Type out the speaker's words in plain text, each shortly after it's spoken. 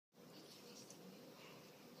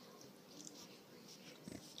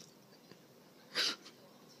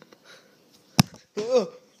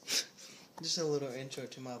just a little intro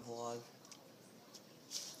to my vlog.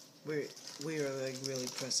 We are like really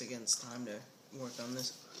pressed against time to work on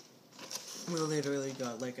this. We literally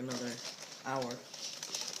got like another hour.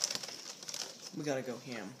 We gotta go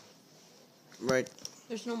ham. Right.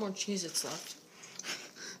 There's no more Cheez-Its left.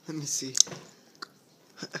 Let me see.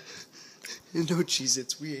 No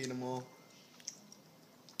Cheez-Its, we ate them all.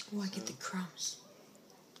 Oh, I get the crumbs.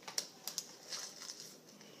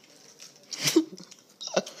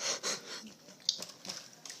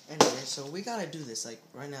 Anyway, so we gotta do this like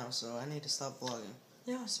right now, so I need to stop vlogging.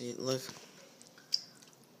 Yeah. See, look.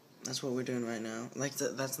 That's what we're doing right now. Like,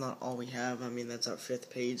 that's not all we have. I mean, that's our 5th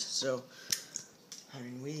page, so, I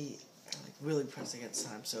mean, we are like really pressed against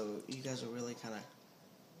time, so you guys are really kind of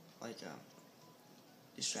like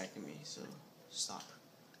distracting me, so stop.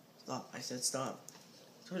 Stop. I said stop.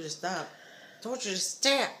 Told you stop. Told you to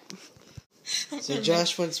stop. So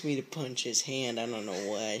Josh wants me to punch his hand. I don't know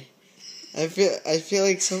why. I feel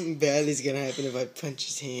like something bad is gonna happen if I punch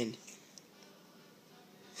his hand.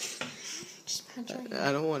 Just punch your hand.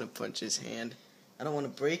 I don't want to punch his hand. I don't want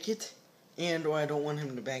to break it, or I don't want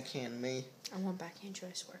him to backhand me. I won't backhand you,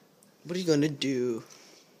 I swear. What are you gonna do?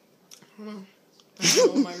 I don't know. I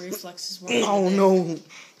don't know my reflexes work. Oh no!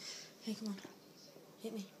 Hey, come on.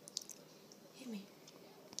 Hit me. Hit me.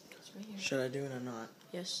 It's right here. Should I do it or not?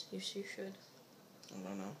 Yes, you should. I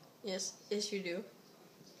don't know. Yes, you do.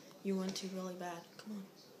 You want to really bad. Come on.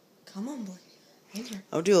 Come on, boy. Right here.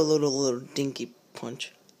 I'll do a little dinky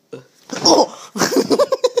punch. Oh!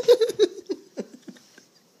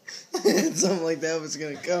 Something like that was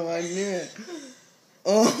gonna come. I knew it.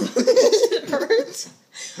 Oh. It hurts.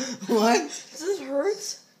 What? Does it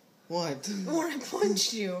hurt? What? When I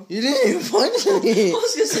punched you. You didn't even punch me. I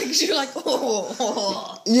was gonna say, because you're like,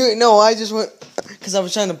 oh. No, I just went, because I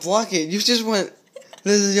was trying to block it. You just went,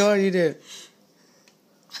 this is all you did.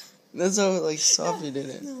 That's how, like, soft you did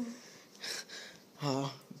it. No.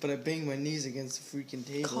 Oh, but I banged my knees against the freaking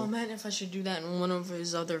table. Comment if I should do that in one of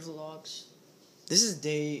his other vlogs. This is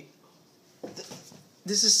day...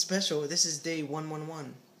 This is special. This is day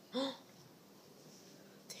 111. The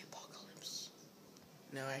apocalypse.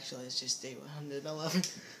 No, actually, it's just day 111.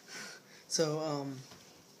 So,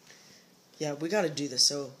 yeah, we gotta do this.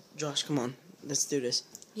 So, Josh, come on. Let's do this.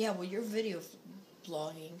 Yeah, well, you're video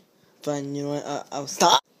vlogging. Fine, you know what? I'll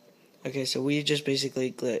stop. Okay, so we just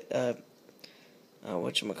basically,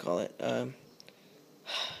 whatchamacallit,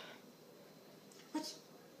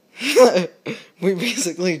 What? we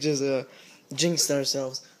basically just, jinxed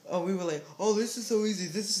ourselves. Oh, we were like, oh, this is so easy,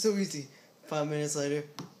 this is so easy. 5 minutes later,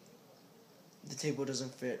 the table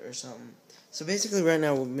doesn't fit or something. So basically right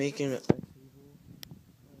now we're making a table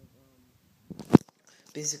of,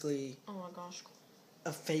 basically, Oh my gosh.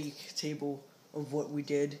 a fake table of what we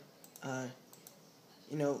did,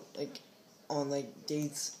 you know, like, on, like,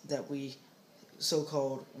 dates that we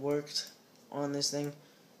so-called worked on this thing.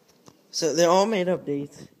 So they're all made up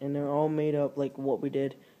dates, and they're all made up, like, what we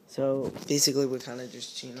did. So basically we're kind of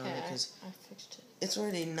just cheating on it, because I fixed it. it's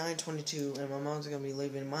already 9:22, and my mom's going to be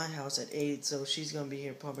leaving my house at 8, so she's going to be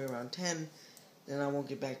here probably around 10, then I won't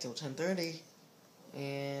get back till 10:30,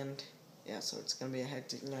 and, yeah, so it's going to be a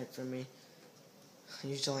hectic night for me.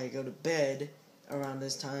 Usually I go to bed around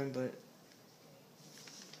this time, but...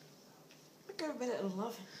 I go to bed at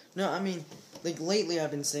 11. No, I mean, like, lately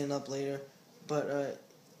I've been staying up later, but,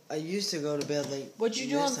 I used to go to bed late. What'd you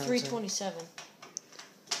do on this time, 327?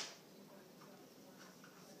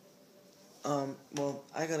 Well,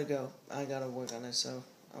 I gotta go. I gotta work on it, so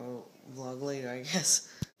I'll vlog later, I guess.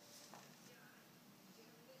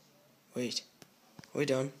 Wait. Are we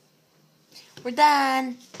done? We're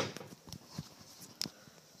done.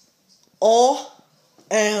 O-M-G.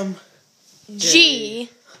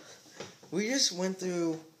 We just went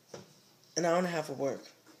through an hour and a half of work.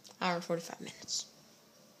 Hour and 45 minutes.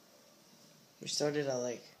 We started at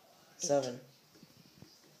like 7.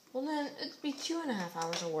 Well, then it'd be 2.5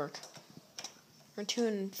 hours of work. Or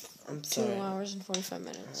 2 sorry. hours and 45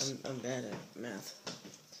 minutes. I'm bad at math.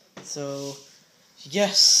 So,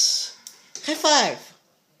 yes. High five.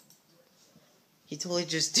 He totally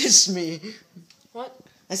just dissed me. What?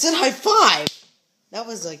 I said high five. That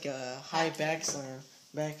was like a high back slam.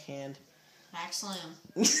 Backhand. Back slam.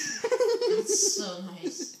 That's so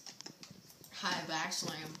nice. High back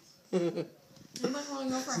slam. Anybody want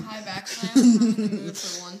to go for a high back slam? I'm in the mood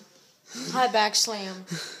for one. High back slam.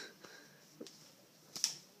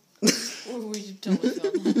 Ooh, we totally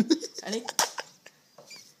failed that. Ready?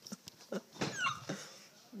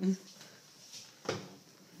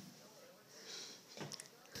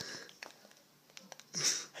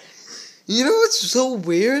 You know what's so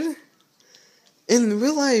weird? In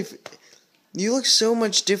real life, You look so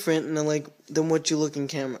much different than what you look in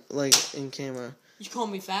camera. You call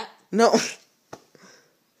me fat? No.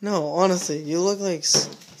 No, honestly, you look like.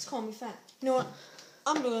 It's calling me fat. You know what?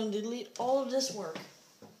 I'm going to delete all of this work.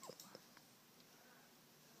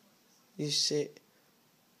 You saved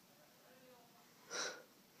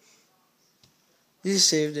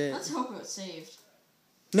it. Let's hope it saved.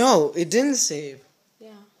 No, it didn't save. Yeah.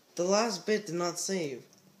 The last bit did not save.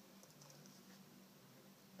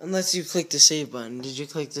 Unless you clicked the save button. Did you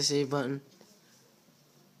click the save button?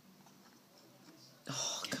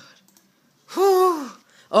 Oh, God. Whew.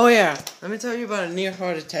 Oh, yeah. Let me tell you about a near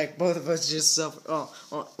heart attack. Both of us just suffered.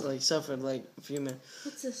 Suffered a few minutes.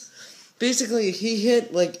 What's this? Basically, he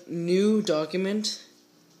hit, new document.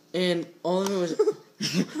 And all of it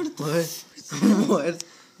was... What? What?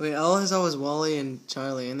 Wait, all I saw was Wally and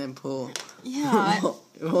Charlie, and then Pool. Yeah.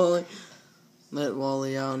 Wally. Let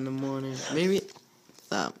Wally out in the morning. Maybe...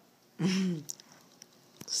 Stop.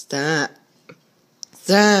 Stop.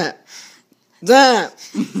 Stop. Stop.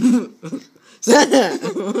 Stop.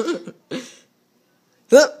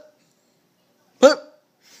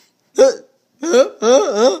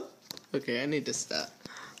 Okay, I need to stop.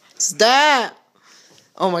 Stop.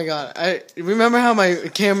 Oh my God! I remember how my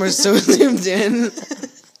camera's so zoomed in.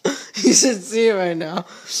 You should see it right now.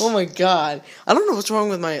 Oh my God! I don't know what's wrong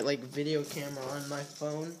with my video camera on my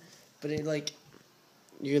phone, but it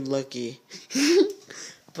you're lucky.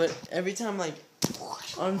 But every time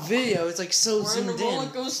on video, it's so zoomed in. Roller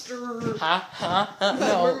coaster.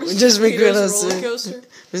 No, just Guido's roller coaster.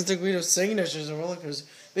 Mr. Guido's signature is a roller coaster.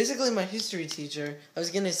 Basically, my history teacher, I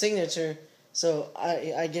was getting his signature, so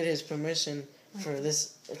I get his permission for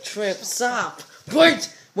this trip. Stop! Wait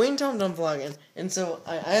until I'm done vlogging. And so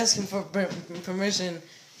I asked him for permission,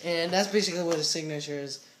 and that's basically what his signature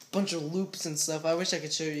is. Bunch of loops and stuff. I wish I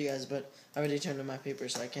could show you guys, but I already turned in my paper,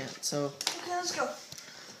 so I can't. So Okay, let's go.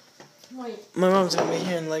 Wait. My mom's gonna be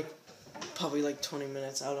here in probably 20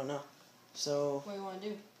 minutes. I don't know. So What do you want to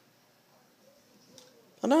do?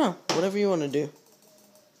 I don't know. Whatever you want to do.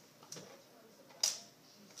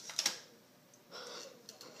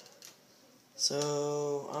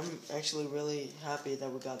 So I'm actually really happy that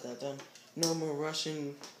we got that done. No more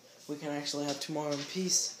rushing. We can actually have tomorrow in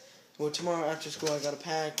peace. Well, tomorrow after school I gotta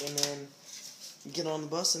pack and then get on the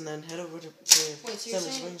bus and then head over to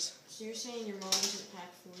Seven Springs. So you're saying your mom doesn't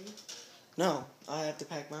pack for you? No, I have to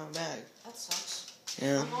pack my own bag. That sucks.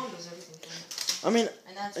 Yeah. My mom does everything for me. I mean,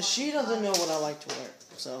 And that's she doesn't know what I like to wear,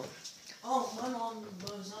 so. Oh, my mom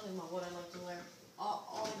knows nothing about what I like to wear.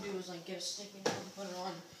 All I do is get a sticky note and put it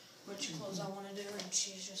on which clothes I want to do, and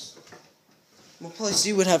she's just. Well, plus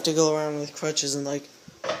you would have to go around with crutches and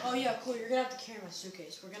Oh yeah, cool. You're gonna have to carry my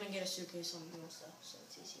suitcase. We're gonna get a suitcase on wheel stuff, so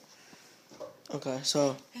it's easier. Okay,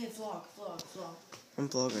 so. Hey, vlog. I'm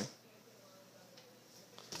vlogging.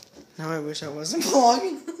 Now I wish I wasn't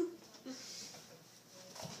vlogging.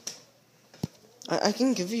 I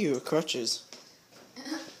can give you your crutches.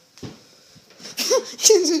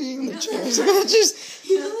 He's using the chair as crutches.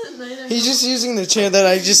 He's just using the chair that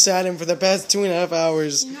I just sat in for the past 2.5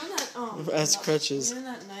 hours. You know that as crutches. You know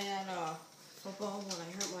that night at football when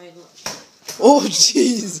I hurt my. Oh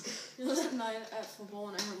jeez. You know that night at football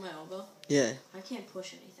when I hurt my elbow? Yeah. I can't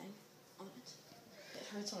push anything on it. It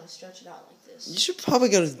hurts when I stretch it out like this. You should probably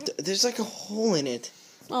go to. There's a hole in it.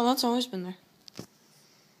 Oh, that's always been there. I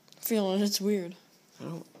feel it. It's weird. I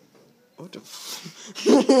don't. What the.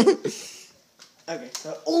 Okay.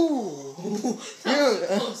 So. Ooh.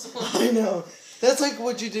 I know. That's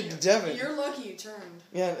what you did to Devin. You're lucky you turned.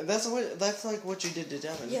 Yeah, that's what you did to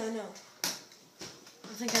Devin. Yeah, I know.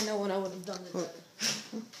 I think I know what I would have done to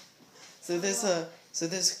Devin. So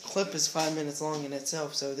this clip is 5 minutes long in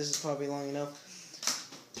itself, so this is probably long enough.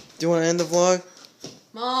 Do you want to end the vlog?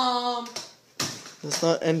 Mom! That's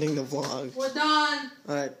not ending the vlog. We're done!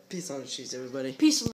 Alright, peace on the cheese, everybody. Peace.